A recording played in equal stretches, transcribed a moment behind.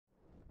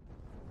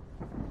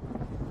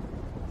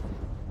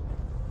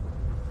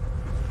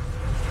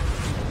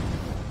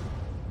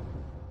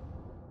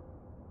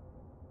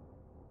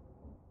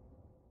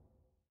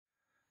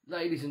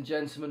Ladies and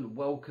gentlemen,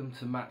 welcome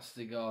to Matt's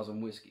Cigars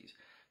and Whiskies.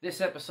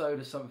 This episode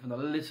is something a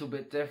little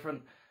bit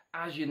different.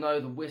 As you know,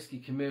 the whiskey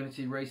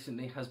community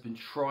recently has been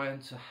trying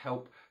to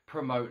help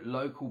promote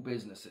local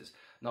businesses.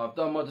 Now, I've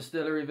done my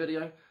distillery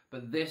video,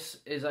 but this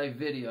is a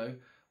video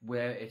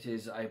where it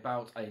is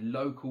about a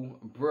local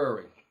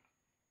brewery.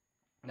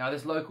 Now,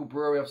 this local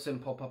brewery I've seen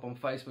pop up on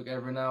Facebook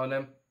every now and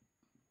then.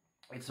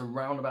 It's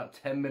around about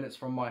 10 minutes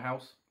from my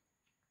house.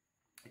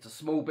 It's a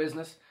small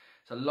business.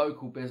 It's a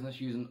local business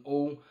using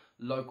all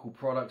local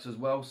products as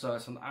well, so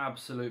it's an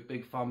absolute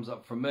big thumbs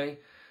up from me.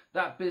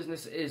 That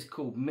business is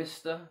called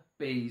Mr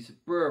Bees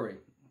Brewery.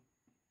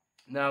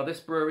 Now, this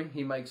brewery,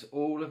 he makes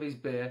all of his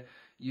beer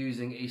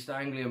using East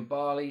Anglian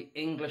barley,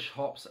 English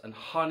hops and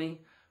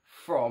honey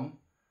from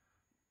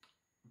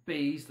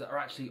bees that are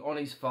actually on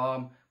his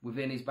farm,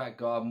 within his back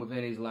garden,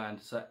 within his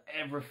land. So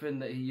everything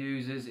that he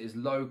uses is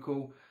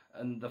local,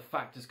 and the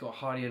fact it's got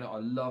honey in it, I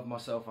love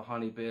myself a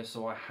honey beer,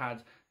 so I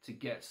had to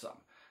get some.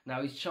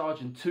 Now, he's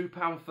charging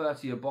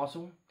 £2.30 a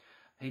bottle.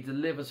 He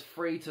delivers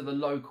free to the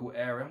local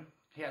area.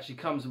 He actually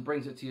comes and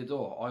brings it to your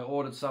door. I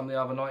ordered some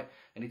the other night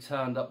and he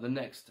turned up the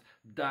next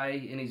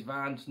day in his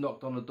van, just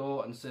knocked on the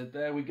door and said,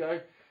 there we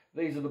go.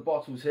 These are the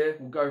bottles here.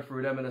 We'll go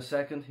through them in a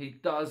second. He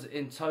does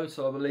in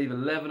total, I believe,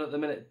 11 at the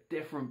minute,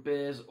 different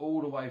beers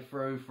all the way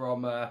through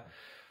from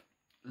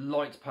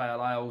light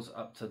pale ales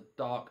up to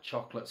dark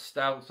chocolate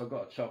stouts. I've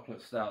got a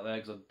chocolate stout there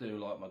because I do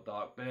like my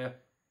dark beer.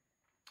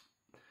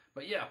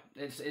 But yeah,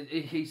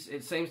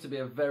 it seems to be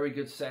a very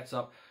good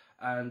setup,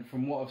 and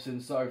from what I've seen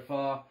so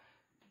far,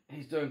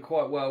 he's doing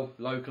quite well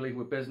locally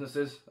with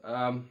businesses.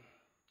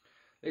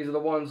 These are the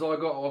ones I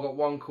got. I got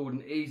one called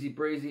an Easy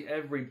Breezy.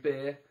 Every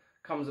beer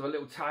comes with a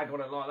little tag on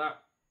it like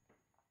that.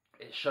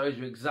 It shows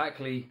you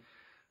exactly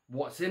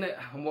what's in it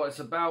and what it's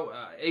about.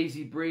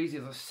 Easy Breezy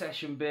is a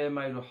session beer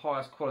made with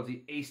highest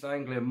quality East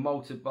Anglian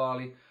malted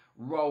barley,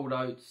 rolled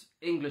oats,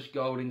 English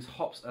goldings,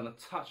 hops and a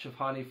touch of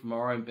honey from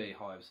our own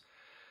beehives.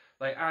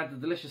 They add the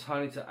delicious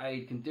honey to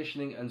aid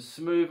conditioning and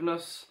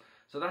smoothness.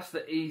 So that's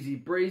the Easy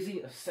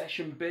Breezy, a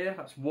session beer.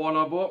 That's one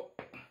I bought.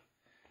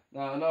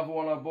 Now, another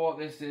one I bought,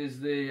 this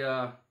is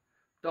the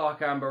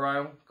dark amber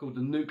ale called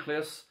the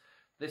Nucleus.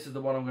 This is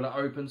the one I'm going to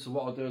open, so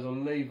what I'll do is I'll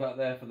leave that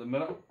there for the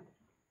minute.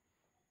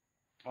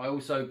 I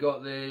also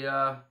got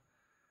the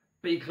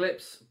Bee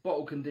Clips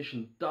bottle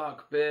conditioned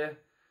dark beer.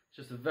 It's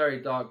just a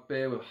very dark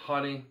beer with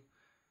honey.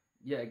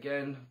 Yet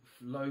again,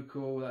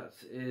 local, that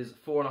is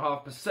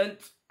 4.5%.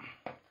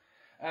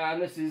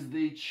 And this is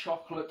the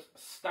chocolate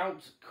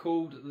stout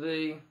called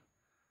the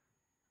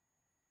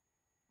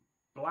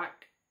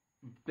Black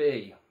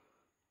Bee.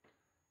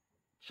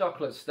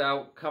 Chocolate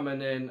stout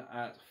coming in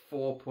at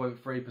 4.3%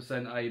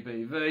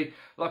 ABV.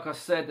 Like I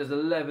said, there's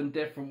 11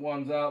 different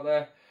ones out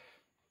there.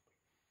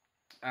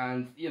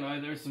 And, you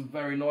know, there's some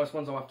very nice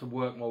ones. I'll have to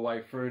work my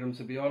way through them,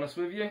 to be honest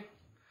with you.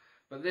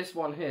 But this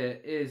one here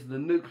is the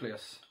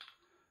Nucleus.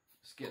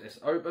 Let's get this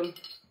open.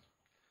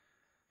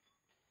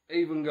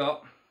 Even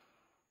got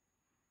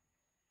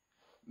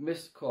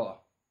Mr. Oh,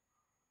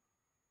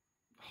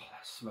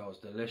 that smells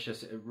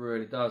delicious. It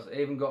really does. It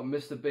even got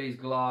Mr. Bees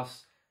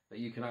glass that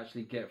you can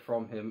actually get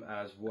from him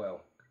as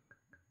well.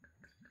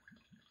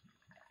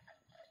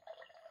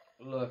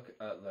 Look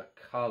at the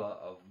colour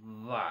of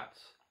that.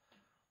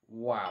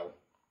 Wow.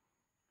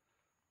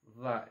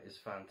 That is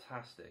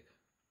fantastic.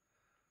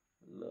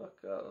 Look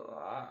at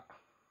that.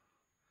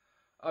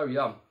 Oh,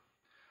 yum.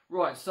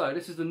 Right, so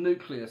this is the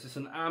Nucleus. It's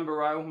an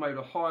amber ale made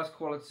of highest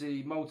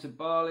quality malted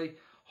barley,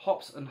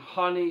 hops and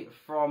honey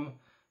from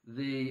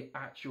the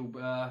actual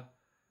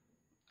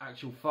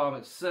farm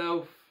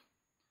itself.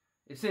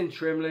 It's in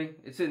Trimley,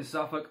 it's in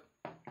Suffolk.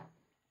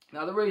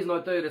 Now, the reason I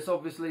do this,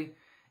 obviously,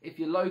 if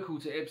you're local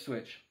to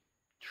Ipswich,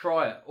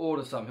 try it,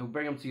 order some, he'll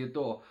bring them to your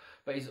door.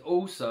 But he's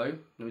also,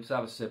 let me just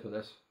have a sip of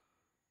this.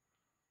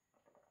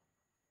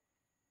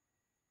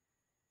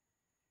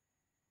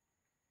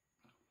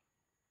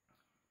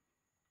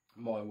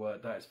 My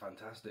word, that is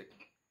fantastic.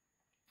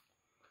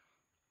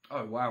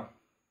 Oh, wow.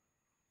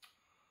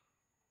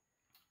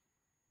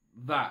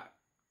 That's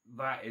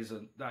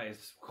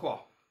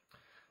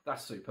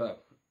superb.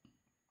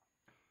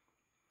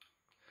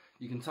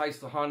 You can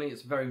taste the honey.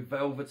 It's very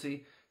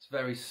velvety. It's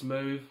very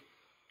smooth.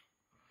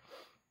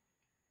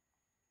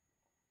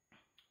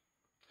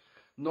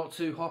 Not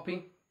too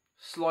hoppy.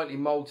 Slightly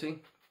malty.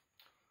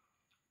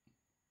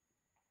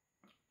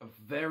 A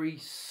very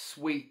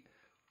sweet,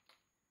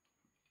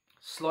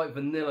 slight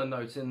vanilla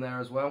note in there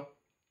as well.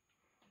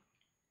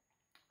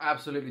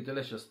 Absolutely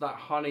delicious. That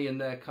honey in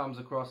there comes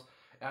across.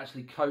 It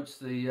actually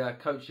coats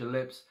coats your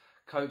lips,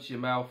 coats your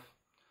mouth.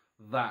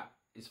 That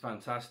is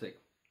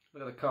fantastic.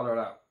 Look at the colour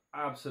of that.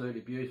 Absolutely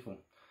beautiful.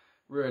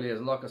 Really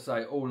is. Like I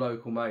say, all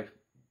local made.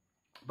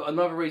 But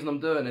another reason I'm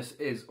doing this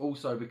is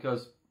also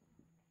because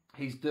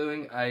he's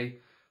doing a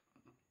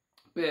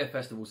beer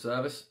festival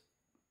service.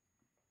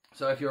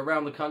 So if you're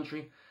around the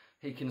country,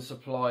 he can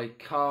supply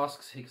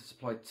casks, he can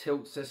supply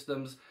tilt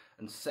systems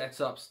and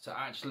setups to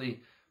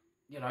actually,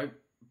 you know,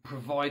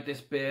 provide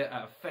this beer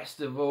at a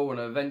festival, an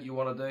event you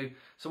want to do.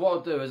 So what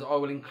I'll do is I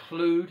will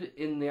include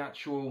in the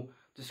actual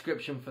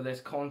description for this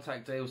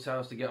contact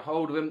details to get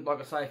hold of him. Like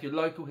I say, if you're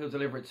local, he'll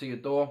deliver it to your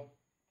door.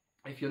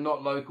 If you're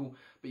not local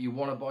but you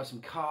want to buy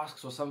some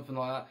casks or something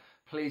like that,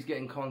 please get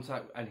in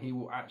contact and he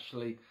will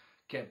actually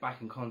get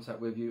back in contact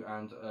with you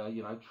and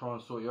you know, try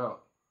and sort you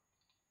out.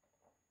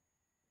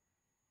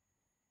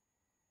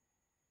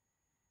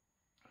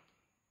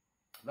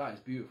 That is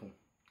beautiful.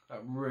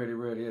 That really,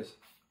 really is.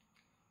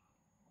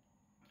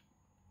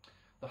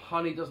 The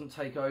honey doesn't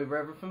take over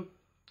everything.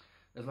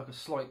 There's like a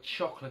slight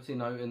chocolatey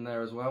note in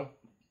there as well.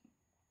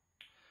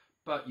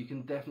 But you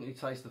can definitely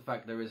taste the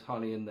fact there is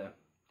honey in there.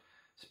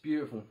 It's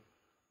beautiful.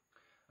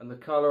 And the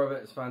colour of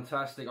it is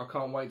fantastic. I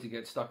can't wait to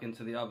get stuck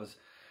into the others.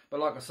 But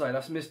like I say,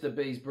 that's Mr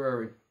Bees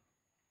Brewery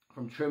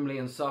from Trimley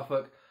in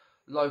Suffolk.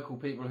 Local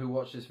people who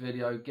watch this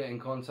video, get in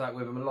contact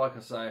with him. And like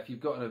I say, if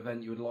you've got an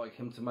event you would like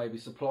him to maybe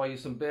supply you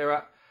some beer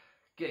at,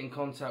 get in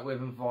contact with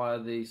him via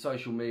the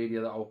social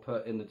media that I'll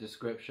put in the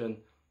description.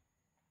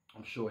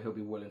 I'm sure he'll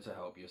be willing to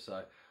help you.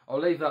 So I'll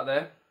leave that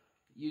there.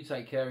 You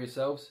take care of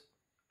yourselves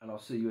and I'll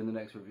see you in the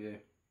next review.